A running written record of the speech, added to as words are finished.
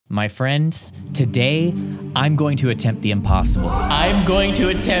My friends, today I'm going to attempt the impossible. I'm going to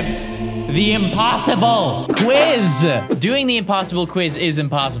attempt the impossible quiz. Doing the impossible quiz is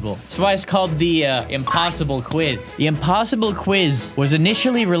impossible. That's why it's called the impossible quiz. The impossible quiz was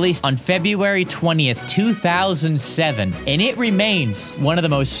initially released on February 20th, 2007, and it remains one of the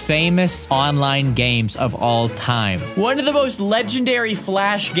most famous online games of all time. One of the most legendary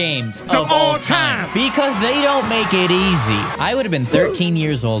Flash games of all time. Because they don't make it easy. I would have been 13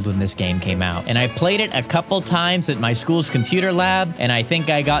 years old when this game came out, and I played it a couple times at my school's computer lab, and I think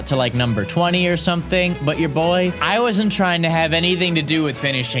I got to like number 20 or something, but your boy, I wasn't trying to have anything to do with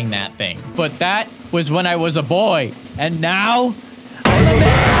finishing that thing. But that was when I was a boy, and now I'm a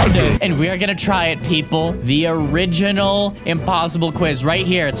man! And we are gonna try it, people. The original impossible quiz right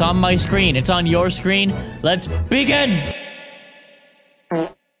here. It's on my screen. It's on your screen. Let's begin!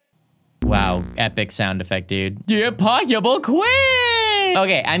 Wow, epic sound effect, dude. The impossible quiz!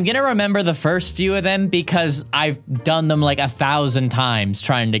 Okay, I'm gonna remember the first few of them because I've done them like 1,000 times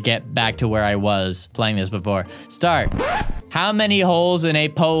trying to get back to where I was playing this before. Start. How many holes in a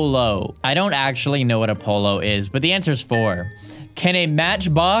polo? I don't actually know what a polo is, but the answer is 4. Can a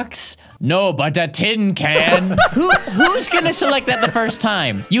matchbox? No, but a tin can. Who's gonna select that the first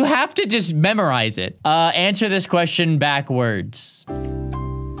time? You have to just memorize it. Answer this question backwards.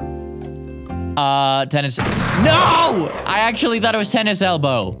 Tennis. No! I actually thought it was tennis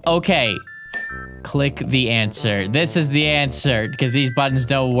elbow. Okay. Click the answer. This is the answer, because these buttons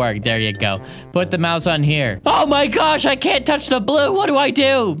don't work. There you go. Put the mouse on here. Oh my gosh, I can't touch the blue. What do I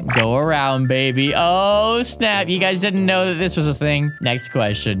do? Go around, baby. Oh, snap. You guys didn't know that this was a thing. Next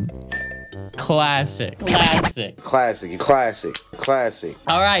question. Classic. Classic. Classic. Classic. Classic.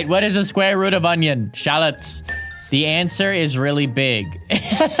 All right, what is the square root of onion? Shallots. The answer is really big.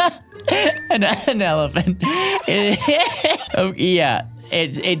 An elephant. Oh, yeah,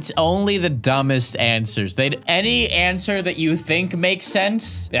 it's only the dumbest answers. Any answer that you think makes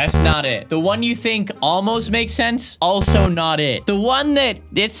sense, that's not it. The one you think almost makes sense, also not it. The one that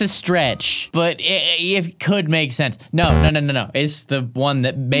it's a stretch, but it could make sense. No. It's the one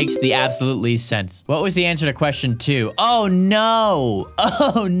that makes the absolute least sense. What was the answer to question 2? Oh no.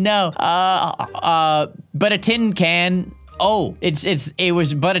 Oh no. But a tin can. Oh, it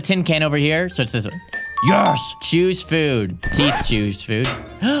was but a tin can over here, so it's this one. Yes! Choose food. Teeth choose food.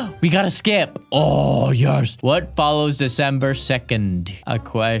 We gotta skip. Oh, yes. What follows December 2nd? A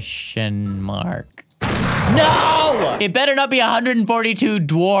question mark. No! It better not be 142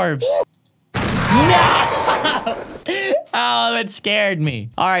 dwarves. No! Oh, that scared me.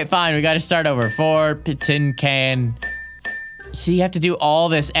 All right, fine. We gotta start over. 4, tin can. See, you have to do all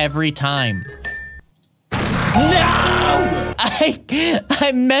this every time. No!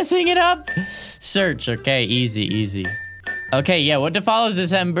 I'm messing it up. Search. Okay, easy. Okay, yeah. What follows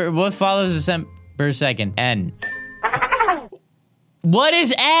December 2nd? N. What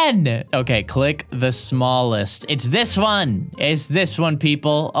is N? Okay, click the smallest. It's this one. It's this one,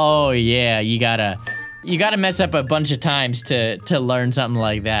 people. Oh yeah, you gotta mess up a bunch of times to learn something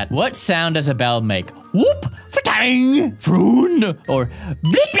like that. What sound does a bell make? Whoop, fa-tang, froon, or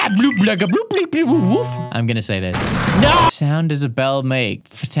blip, blap, bloop, blagga, bloop, bleep, bleep, woof. I'm gonna say this. No! Sound does a bell make?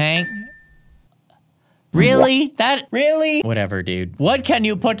 Fa-tang? Really? Really? Whatever, dude. What can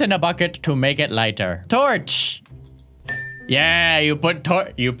you put in a bucket to make it lighter? Torch. Yeah, you put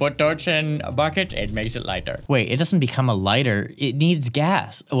torch in a bucket, it makes it lighter. Wait, it doesn't become a lighter. It needs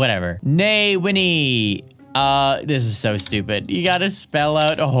gas. Whatever. Nay, Winnie. This is so stupid. You gotta spell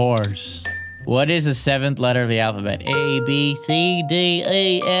out a horse. What is the 7th letter of the alphabet? A, B, C, D,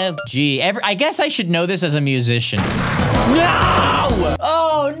 E, F, G. I guess I should know this as a musician. No!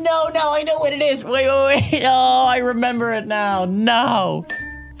 Oh, no, I know what it is. Wait. Oh, I remember it now. No!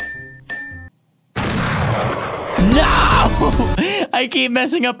 I keep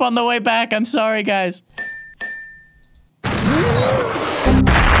messing up on the way back. I'm sorry, guys. The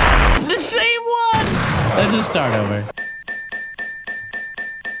same one! Let's just start over.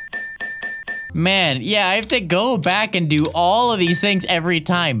 Man, yeah, I have to go back and do all of these things every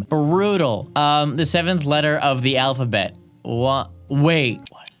time. Brutal. The 7th letter of the alphabet. Wait.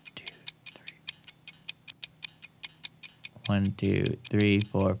 1, 2, 3,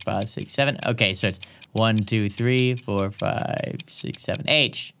 4, 5, 6, 7. Okay, so it's 1, 2, 3, 4, 5, 6, 7.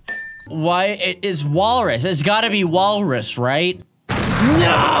 H. Why? It is walrus. It's gotta be walrus, right?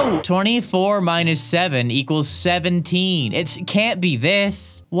 No! 24 minus 7 equals 17. It can't be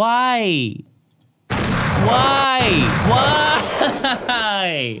this. Why?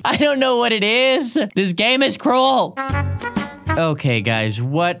 I don't know what it is. This game is cruel. Okay, guys,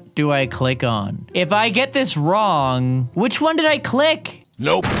 what do I click on? If I get this wrong, which one did I click?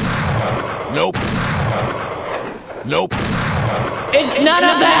 Nope. Nope. Nope. It's none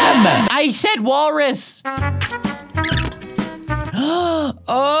of them! I said walrus!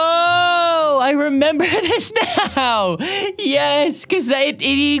 Oh, I remember this now! Yes, because it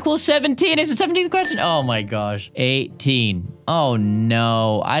equals 17. It's a 17th question. Oh my gosh. 18. Oh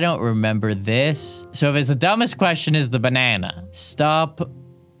no, I don't remember this. So if it's the dumbest question is the banana. Stop.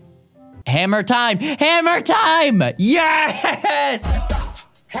 Hammer time! Hammer time! Yes! Stop.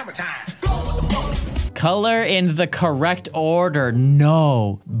 Hammer time. Color in the correct order.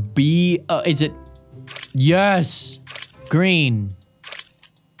 No. Is it? Yes. Green.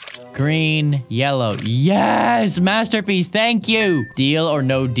 Green, yellow. Yes, masterpiece. Thank you. Deal or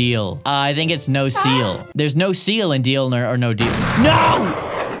no deal? I think it's no seal. There's no seal in deal or no deal.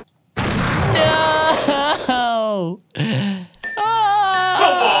 No! No!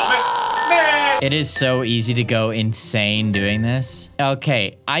 It is so easy to go insane doing this.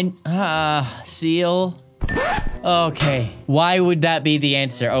 Okay, seal. Okay, why would that be the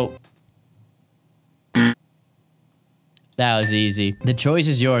answer? Oh. That was easy. The choice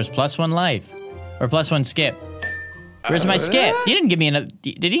is yours. +1 life. Or +1 skip. Where's my skip? You didn't give me another.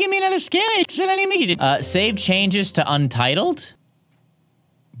 Did you give me another skip? Save changes to untitled?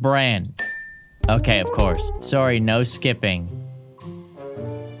 Brand. Okay, of course. Sorry, no skipping.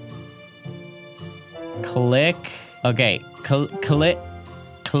 Click. Okay. Click.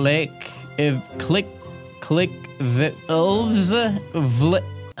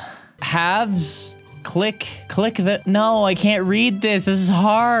 Halves. Click the, no, I can't read this. This is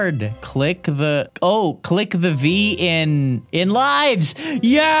hard. Click the V in lives.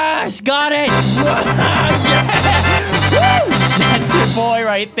 Yes, got it. Yeah. That's your boy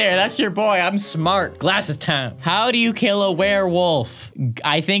right there. That's your boy. I'm smart. Glasses time. How do you kill a werewolf?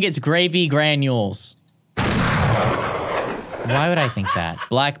 I think it's gravy granules. Why would I think that?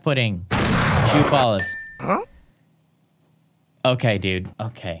 Black pudding. Shoe polish. Huh? Okay, dude.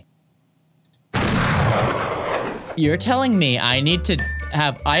 Okay. You're telling me I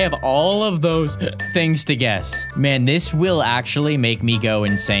have all of those things to guess. Man, this will actually make me go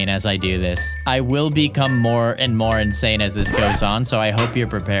insane as I do this. I will become more and more insane as this goes on, so I hope you're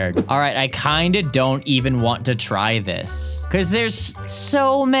prepared. All right, I kind of don't even want to try this because there's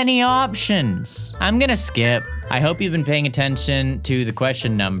so many options. I'm gonna skip. I hope you've been paying attention to the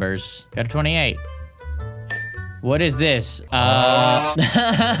question numbers. Got a 28. What is this? A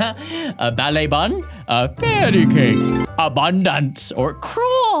ballet bun? A fairy cake? Abundance or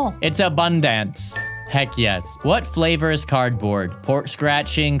cruel? It's abundance. Heck yes. What flavor is cardboard? Pork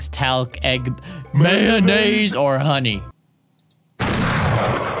scratchings, talc, egg, mayonnaise, or honey?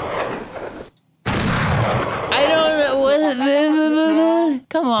 I don't know.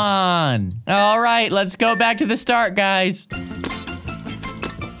 Come on. All right, let's go back to the start, guys.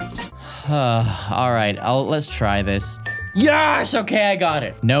 All right, let's try this. Yes, okay, I got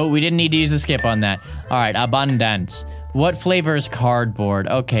it. No, we didn't need to use the skip on that. All right, abundance. What flavor is cardboard?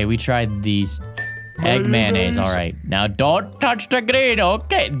 Okay, we tried these. Egg mayonnaise, all right. Now don't touch the green,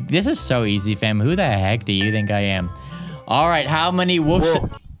 okay. This is so easy, fam. Who the heck do you think I am? All right, how many wolves?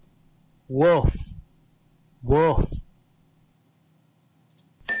 Wolf. Wolf.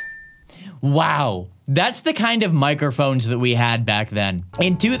 Wow. That's the kind of microphones that we had back then.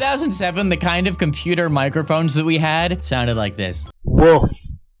 In 2007, the kind of computer microphones that we had sounded like this. Wolf.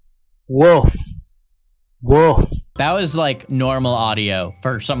 Wolf. Wolf. That was like normal audio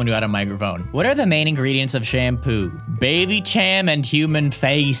for someone who had a microphone. What are the main ingredients of shampoo? Baby cham and human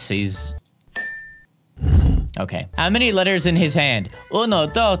faces. Okay. How many letters in his hand? 1,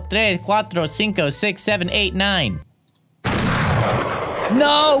 2, 3, 4, 5, 6, 7, 8, 9.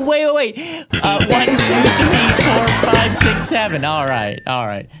 No, wait. 1, 2, 3, 4, 5, 6, 7. All right.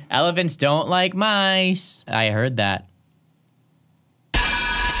 Elephants don't like mice. I heard that.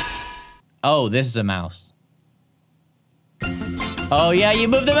 Oh, this is a mouse. Oh yeah, you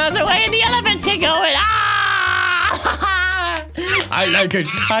move the mouse away and the elephants get going. Ah! I like it.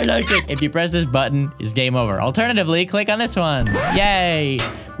 If you press this button, it's game over. Alternatively, click on this one. Yay.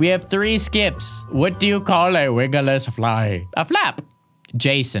 We have 3 skips. What do you call a wingless fly? A flap.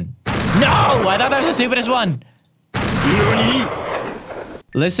 Jason. No, I thought that was the stupidest one.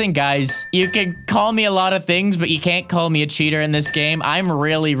 Listen, guys, you can call me a lot of things, but you can't call me a cheater in this game. I'm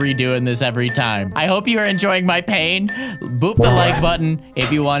really redoing this every time. I hope you are enjoying my pain. Boop the like button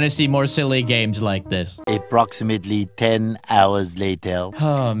if you want to see more silly games like this. Approximately 10 hours later.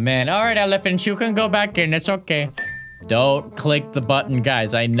 Oh, man. All right, elephants, you can go back in. It's okay. Don't click the button,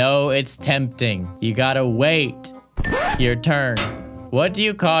 guys. I know it's tempting. You gotta wait your turn. What do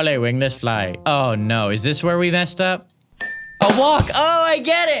you call a wingless fly? Oh, no. Is this where we messed up? A walk. Oh, I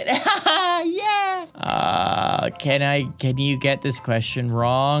get it. Yeah. Can you get this question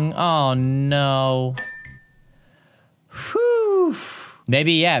wrong? Oh, no. Whew.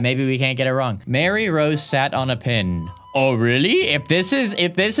 Maybe we can't get it wrong. Mary Rose sat on a pin. Oh, really? If this is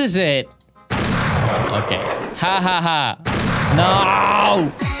it. Okay. Ha ha ha.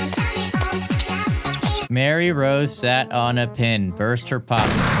 No! Mary Rose sat on a pin. Burst her pop.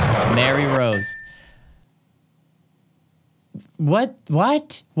 Mary Rose. What?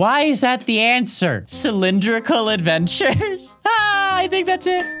 Why is that the answer? Cylindrical adventures? Ah, I think that's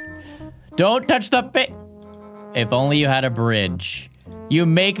it. Don't touch the bit. If only you had a bridge. You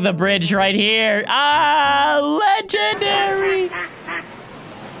make the bridge right here. Ah, legendary.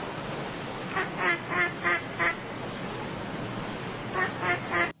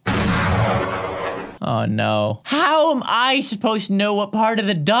 Oh no. How am I supposed to know what part of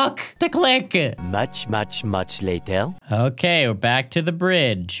the duck to click? Much later. Okay, we're back to the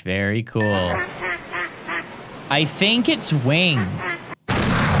bridge. Very cool. I think it's wing.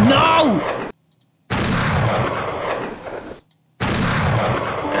 No!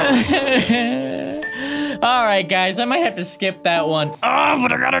 All right, guys, I might have to skip that one. Oh,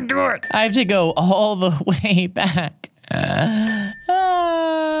 but I gotta do it. I have to go all the way back.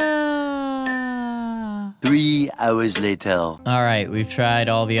 3 hours later. All right, we've tried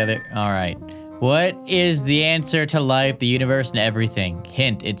all the other... All right. What is the answer to life, the universe, and everything?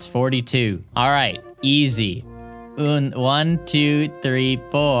 Hint, it's 42. All right, easy. 1, 2, 3,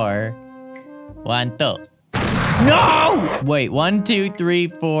 4. 1, 2. No! Wait, 1, 2, 3,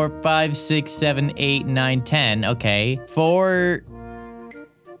 4, 5, 6, 7, 8, 9, 10. Okay. 4.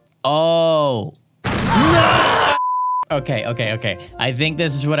 Oh. No! Okay. I think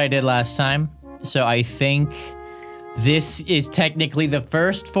this is what I did last time. So I think this is technically the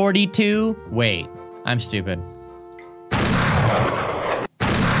first 42. Wait, I'm stupid.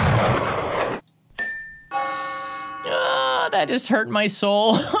 That just hurt my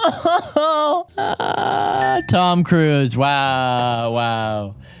soul. Tom Cruise,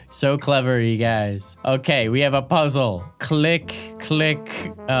 wow. So clever, you guys. Okay, we have a puzzle. Click.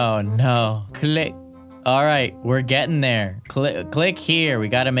 Oh no, click. All right, we're getting there. Click here. We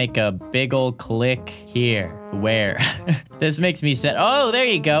gotta make a big old click here. Where? This makes me sad. Oh, there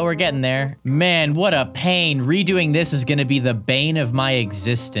you go. We're getting there. Man, what a pain. Redoing this is gonna be the bane of my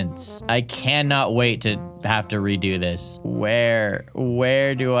existence. I cannot wait to have to redo this. Where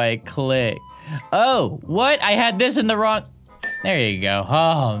do I click? Oh, what? I had this in the wrong... There you go.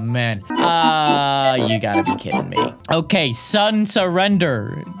 Oh, man. You gotta be kidding me. Okay, sun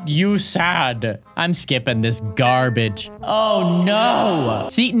surrender. You sad. I'm skipping this garbage. Oh, no.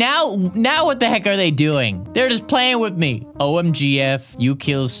 See, now what the heck are they doing? They're just playing with me. OMGF, you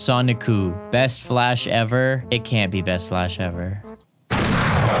kills Soniku. Best Flash ever? It can't be best Flash ever.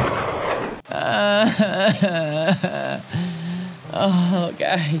 Oh,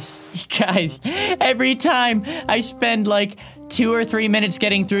 guys, every time I spend like 2 or 3 minutes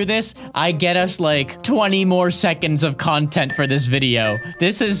getting through this, I get us like 20 more seconds of content for this video.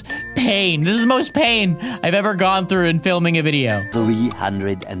 This is pain. This is the most pain I've ever gone through in filming a video.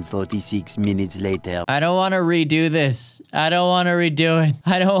 346 minutes later. I don't want to redo this. I don't want to redo it.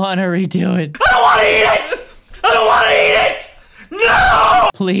 I don't want to redo it. I don't want to eat it! I don't want to eat it! No!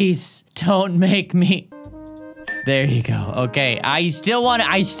 Please, don't make me... There you go. Okay,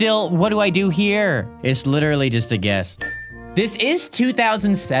 what do I do here? It's literally just a guess. This is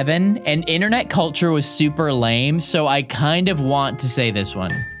 2007, and internet culture was super lame, so I kind of want to say this one.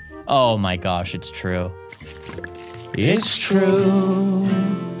 Oh my gosh, it's true. It's true.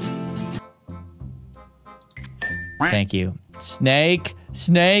 Thank you. Snake!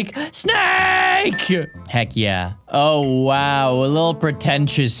 Heck yeah. Oh, wow. A little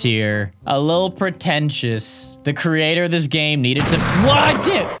pretentious here. A little pretentious. The creator of this game needed to... What?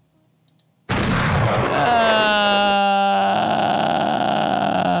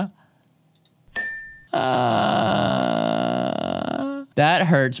 That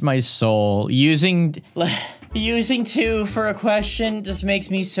hurts my soul. Using 2 for a question just makes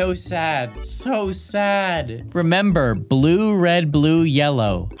me so sad. So sad. Remember, blue, red, blue,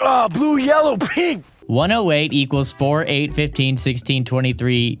 yellow. Blue, yellow, pink. 108 equals 4, 8, 15, 16,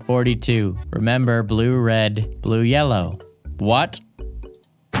 23, 42. Remember, blue, red, blue, yellow. What?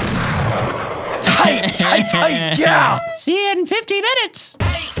 Tight, yeah. See you in 50 minutes.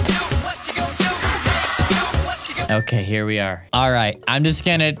 Okay, here we are. All right, I'm just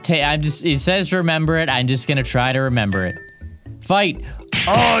gonna it says remember it. I'm just gonna try to remember it. Fight.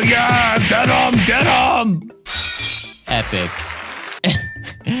 Oh yeah, get him. Epic.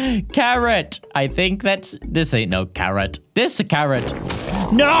 Carrot. I think that's... This ain't no carrot. This a carrot.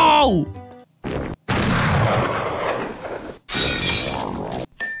 No!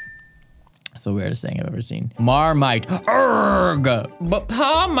 That's the weirdest thing I've ever seen. Marmite. Urgh. But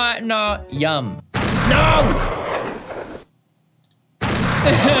Palmite, no. Yum. No!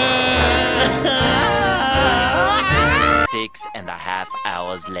 6.5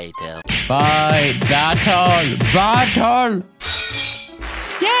 hours later. Fight. Battle.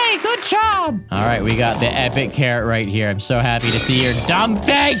 Yay, good job. All right, we got the epic carrot right here. I'm so happy to see your dumb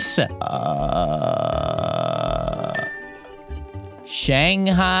face.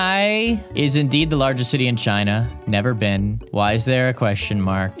 Shanghai is indeed the largest city in China. Never been. Why is there a question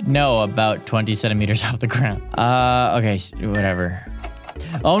mark? No, about 20 centimeters off the ground. Okay, whatever.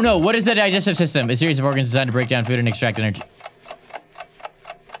 Oh no, what is the digestive system? A series of organs designed to break down food and extract energy.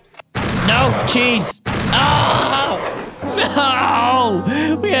 No, cheese. Oh,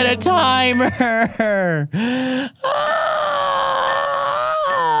 no, we had a timer.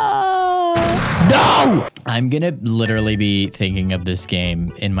 No! I'm gonna literally be thinking of this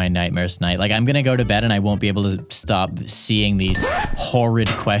game in my nightmares tonight. Like, I'm gonna go to bed and I won't be able to stop seeing these horrid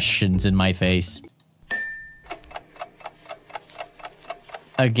questions in my face.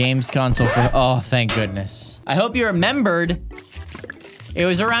 A games console for... Oh, thank goodness. I hope you remembered. It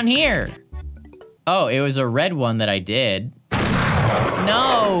was around here. Oh, it was a red one that I did.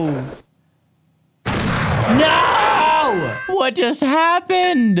 No! No! What just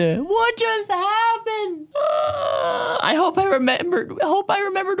happened? What just happened? I hope I remembered. I hope I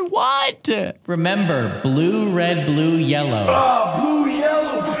remembered what? Remember, blue, red, blue, yellow. Blue,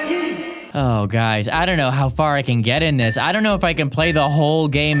 yellow, pink. Oh, guys, I don't know how far I can get in this. I don't know if I can play the whole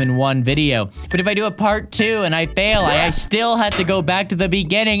game in one video. But if I do a part 2 and I fail, I still have to go back to the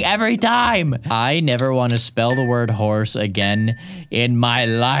beginning every time. I never want to spell the word horse again in my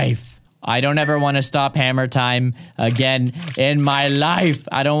life. I don't ever want to stop hammer time again in my life.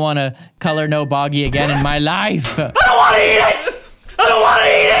 I don't want to color no boggy again in my life. I don't want to eat it! I don't want to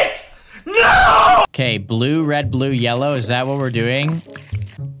eat it! No! Okay, blue, red, blue, yellow. Is that what we're doing?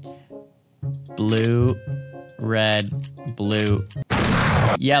 Blue, red, blue,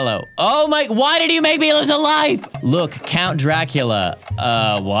 yellow. Oh my, why did you make me lose a life? Look, Count Dracula.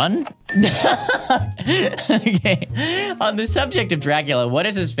 1? Okay. On the subject of Dracula, what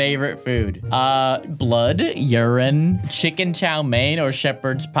is his favorite food? Blood, urine, chicken chow mein, or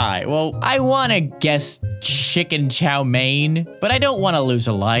shepherd's pie? Well, I want to guess chicken chow mein, but I don't want to lose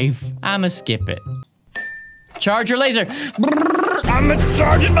a life. I'ma skip it. Charge your laser. I'm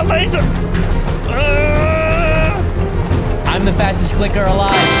charging my laser. I'm the fastest clicker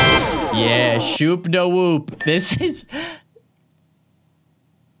alive. Yeah, shoop da whoop. This is...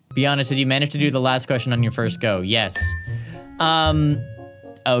 Be honest, did you manage to do the last question on your first go? Yes.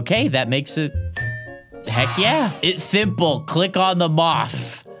 Okay, that makes it... Heck yeah. It's simple. Click on the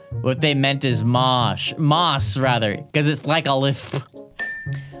moss. What they meant is mosh. Moss, rather, because it's like a lisp.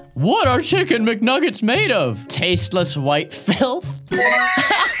 What are chicken McNuggets made of? Tasteless white filth?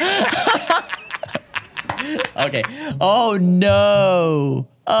 Okay. Oh no.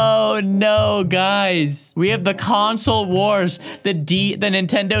 Oh no, guys. We have the console wars. The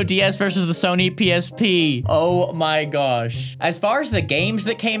Nintendo DS versus the Sony PSP. Oh my gosh. As far as the games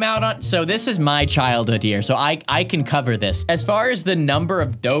that came out on, so this is my childhood here, so I can cover this. As far as the number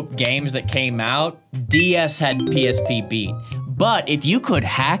of dope games that came out, DS had PSP beat. But if you could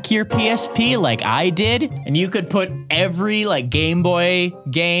hack your PSP like I did, and you could put every like Game Boy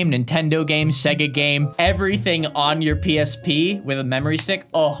game, Nintendo game, Sega game, everything on your PSP with a memory stick,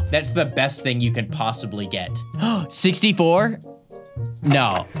 oh, that's the best thing you can possibly get. 64?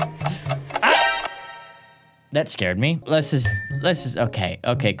 No. Ah! That scared me. Let's just,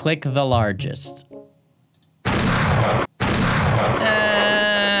 okay, click the largest.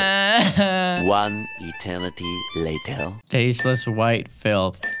 One eternity later. Tasteless white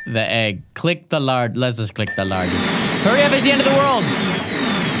filth. The egg. Click the large. Let's just click the largest. Hurry up, it's the end of the world.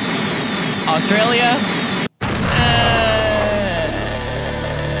 Australia.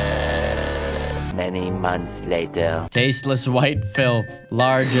 Many months later. Tasteless white filth.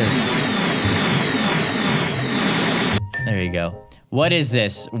 Largest. There you go. What is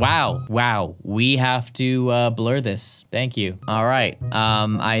this? Wow. Wow. We have to blur this. Thank you. All right.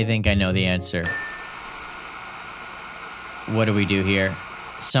 I think I know the answer. What do we do here?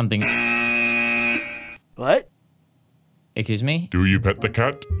 Something. What? Excuse me? Do you pet the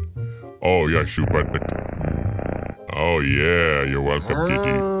cat? Oh, yes, you pet the cat. Oh, yeah, you're welcome,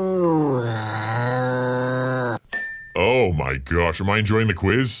 kitty. Oh my gosh, am I enjoying the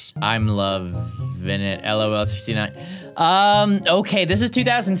quiz? I'm loving Vinit, LOL 69. Okay, this is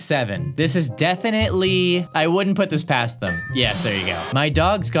 2007. This is definitely, I wouldn't put this past them. Yes, there you go. My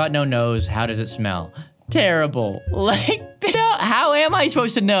dog's got no nose. How does it smell? Terrible. Like, how am I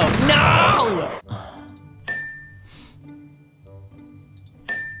supposed to know? No!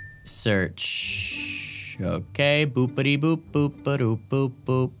 Search. Okay, boopity boop boop ba doop boop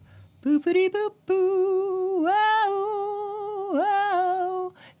boop. Boopity boop boo. Wow,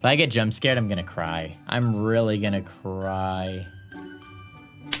 wow. If I get jump scared, I'm gonna cry. I'm really gonna cry.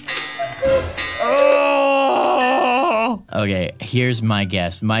 Oh! Okay, here's my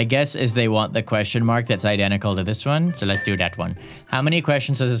guess. My guess is they want the question mark that's identical to this one, so let's do that one. How many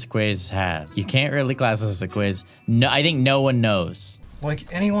questions does this quiz have? You can't really class this as a quiz. No, I think no one knows.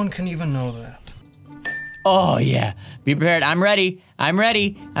 Like anyone can even know that. Oh yeah, be prepared. I'm ready. I'm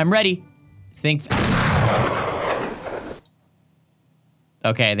ready. I'm ready. Think.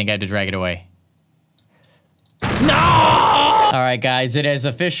 Okay, I think I have to drag it away. No! All right, guys, it has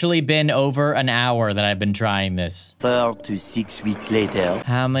officially been over an hour that I've been trying this. 4 to 6 weeks later.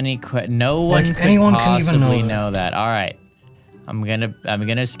 How many no one Like could anyone can possibly even know that. All right, I'm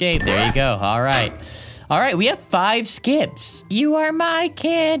gonna escape. There you go. All right. All right, we have 5 skips. You are my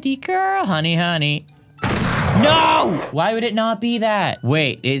candy girl, honey, honey. No! Why would it not be that?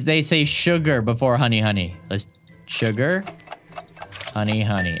 Wait, they say sugar before honey, honey. Let's sugar, honey,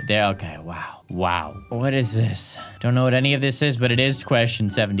 honey. There, okay, wow. Wow. What is this? Don't know what any of this is, but it is question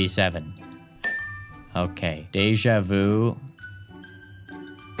 77. Okay, deja vu.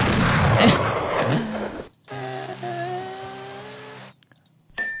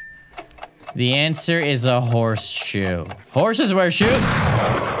 The answer is a horseshoe. Horses wear shoes.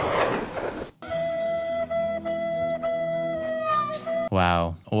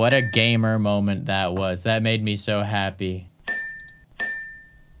 Wow, what a gamer moment that was. That made me so happy.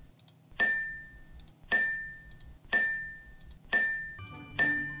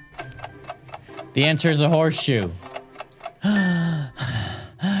 The answer is a horseshoe.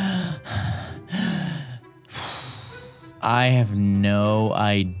 I have no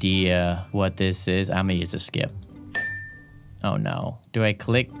idea what this is. I'm gonna use a skip. Oh no. Do I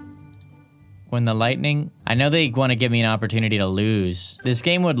click when the lightning? I know they want to give me an opportunity to lose. This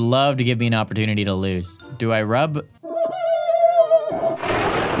game would love to give me an opportunity to lose. Do I rub?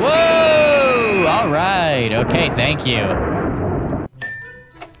 Whoa! All right. Okay, thank you.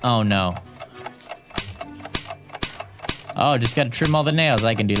 Oh no. Oh, just gotta trim all the nails.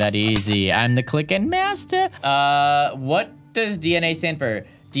 I can do that easy. I'm the clicking master. What does DNA stand for?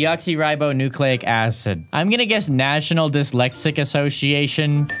 Deoxyribonucleic acid. I'm gonna guess National Dyslexic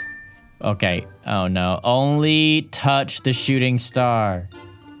Association. Okay. Oh no. Only touch the shooting star.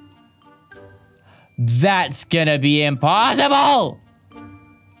 That's gonna be impossible!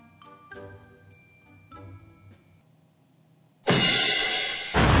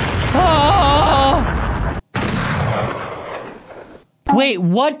 Wait,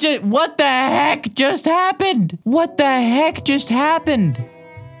 what the heck just happened? What the heck just happened?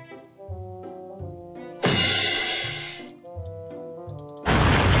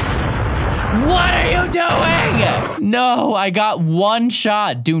 What are you doing? No, I got one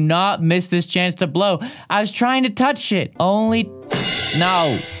shot. Do not miss this chance to blow. I was trying to touch it. Only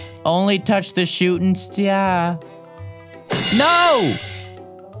touch the shooting star. No!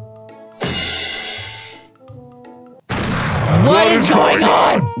 What is going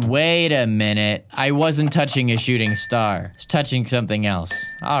on? Wait a minute. I wasn't touching a shooting star. I was touching something else.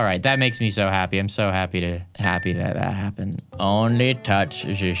 All right, that makes me so happy. I'm so happy that that happened. Only touch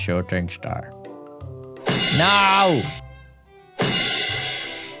the shooting star. No!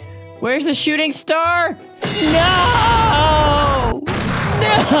 Where's the shooting star? No!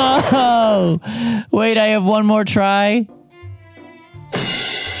 No! Wait, I have one more try.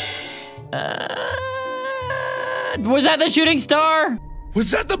 Was that the shooting star?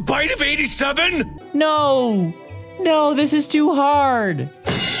 Was that the bite of 87? No. No, this is too hard.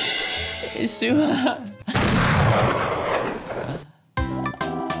 It's too hard.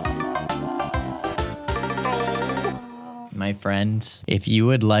 My friends, if you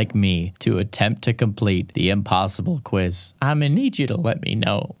would like me to attempt to complete the impossible quiz, I'm gonna need you to let me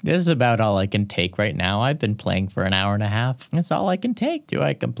know. This is about all I can take right now. I've been playing for an hour and a half. That's all I can take. Do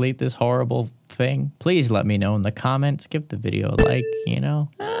I complete this horrible thing? Please let me know in the comments. Give the video a like, you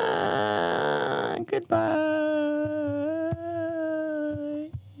know. Goodbye.